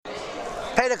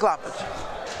Perek Lamed.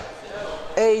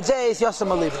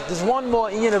 There's one more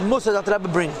inyan of Musa that the Rebbe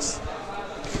brings.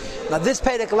 Now this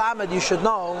Perek Lamed, you should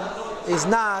know, is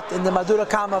not in the Madura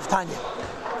Kama of Tanya.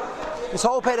 This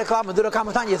whole Perek Lamed, Madura Kama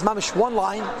of Tanya, is mamish one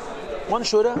line, one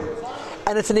shura,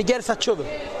 and it's an Igeres HaTshuvah.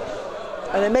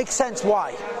 And it makes sense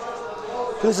why.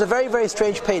 This is a very, very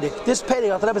strange Perek. This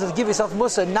Perek, the Rebbe says, give yourself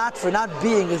Musa not for not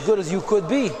being as good as you could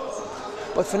be,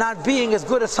 but for not being as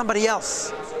good as somebody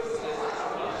else.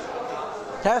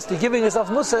 Yes, to giving yourself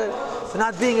Musa for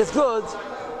not being as good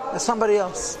as somebody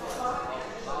else.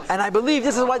 And I believe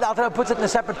this is why the Alter Rebbe puts it in a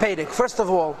separate Perek. First of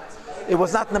all, it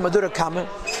was not in the Madura Kama.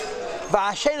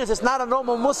 V'ashenis, it's not a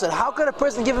normal Musa. How could a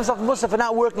person give himself Musa for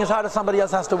not working as hard as somebody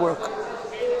else has to work?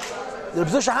 The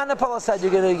Zusha Hanapala said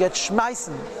you're going to get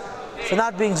Shmaisen for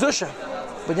not being Zusha,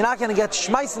 but you're not going to get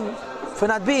Shmaisen for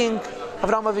not being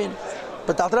Avraham Avinu.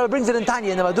 But the Alter Rebbe brings it in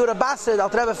Tanya. In the Madura Basra, the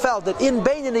Alter Rebbe felt that in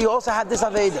Beinin you also had this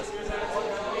Aveda.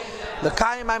 The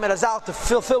Kaim Maimer Azal to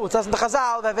fulfill what says in the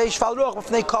Chazal, that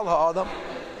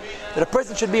a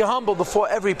person should be humble before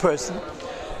every person.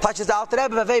 Touches the Alter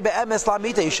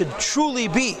Rebbe, you should truly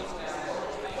be.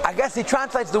 I guess he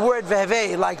translates the word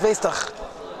vehevei like Vestach.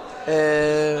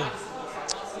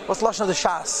 What's the Lashon of the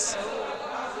Shas?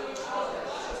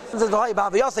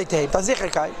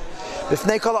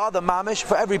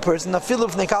 For every person,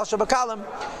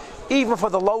 even for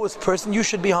the lowest person, you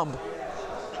should be humble.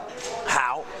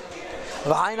 How?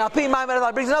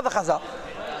 Brings another Chazal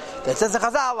that says the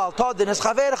Chazal,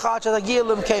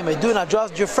 do not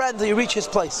judge your friend until you reach his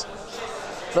place.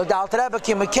 The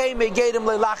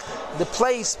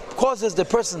place causes the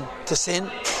person to sin.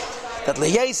 That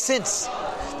liyei sins.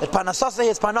 That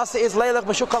his panasa is leilach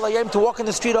b'shuk halayim, to walk in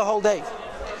the street a whole day.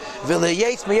 To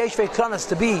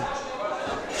be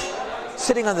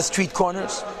sitting on the street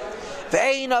corners.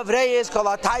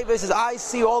 His eyes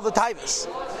see all the taivas.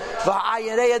 The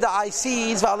eye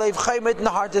sees, the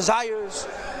heart desires.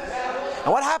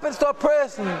 And what happens to a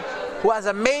person who has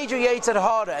a major Yetzer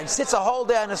Hara and sits a whole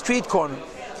day on a street corner?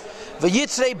 The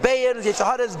Yitzrei Beir, the Yetzer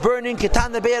Hara is burning,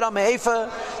 Ketan the Beir Ame'efa,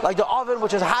 like the oven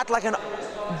which is hot like a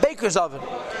baker's oven.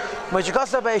 When it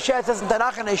says in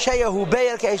Tanakh and Esheya, who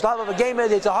Beir Keish Lav of a gamer,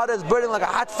 the Yetzer Hara is burning like a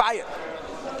hot fire.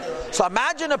 So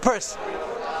imagine a person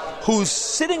who's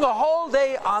sitting a whole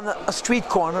day on a street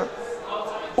corner,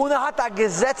 Unahata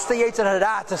gesetzt the Yetzer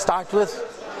Hara to start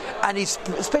with, and he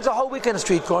spends a whole week in a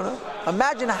street corner.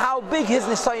 Imagine how big his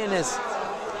nisayon is.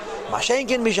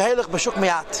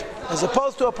 As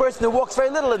opposed to a person who walks very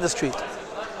little in the street.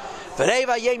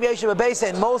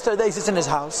 And most of the day sits in his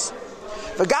house.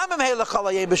 Even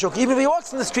if he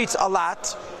walks in the streets a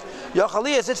lot,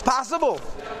 it's possible.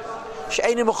 It's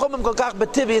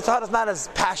not as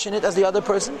passionate as the other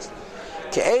persons.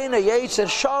 The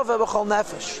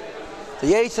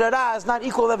Yetzer Hara is not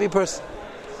equal to every person.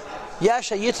 Yes,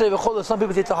 some people's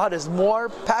Yetzer Hara is more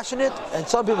passionate, and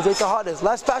some people's Yetzer Hara is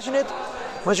less passionate.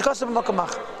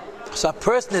 So a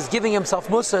person is giving himself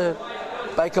Musa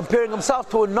by comparing himself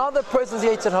to another person's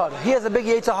Yetzer Hara. He has a big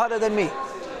Yetzer Hara than me.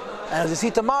 And as you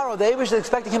see tomorrow, the Eibush is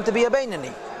expecting him to be a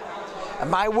Beinani.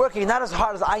 Am I working not as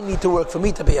hard as I need to work for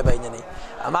me to be a Beinani?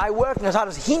 Am I working as hard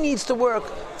as he needs to work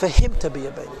for him to be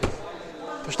a Beinani?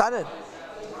 Verstanden?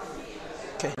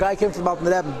 Okay. A guy came to the Alter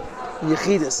Rebbe,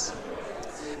 Yechidus.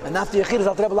 And after Yechidus,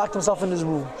 Alter Rebbe locked himself in his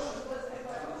room.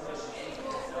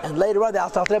 And later on, they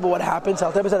asked Alter Rebbe what happened. So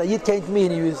Alter Rebbe said, a Yid came to me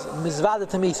and he was mizvada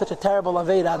to me, such a terrible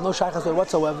Aveda, I had no shaykhas with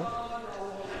whatsoever.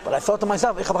 But I thought to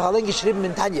myself, ich habe allein geschrieben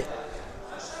in Tanya.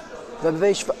 I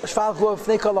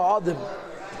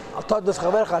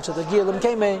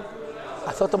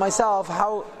thought to myself,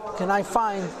 how can I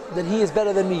find that he is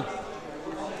better than me?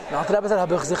 Und Alter Rebbe said,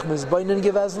 habe ich sich mizbeinen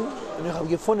gewesen und ich habe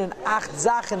gefunden 8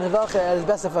 Sachen, in welche ist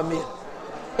besser von mir.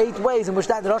 8 ways in which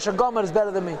that Rosh Gomer is better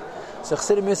than me. So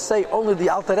Chassidim used to say only the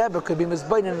Alter Rebbe could be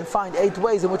mizbeinen and find 8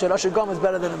 ways in which a Rosh Gomer is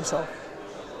better than himself.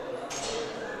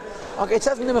 Okay, it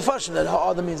says in the Mefarshim that how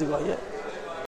other means ago, yeah.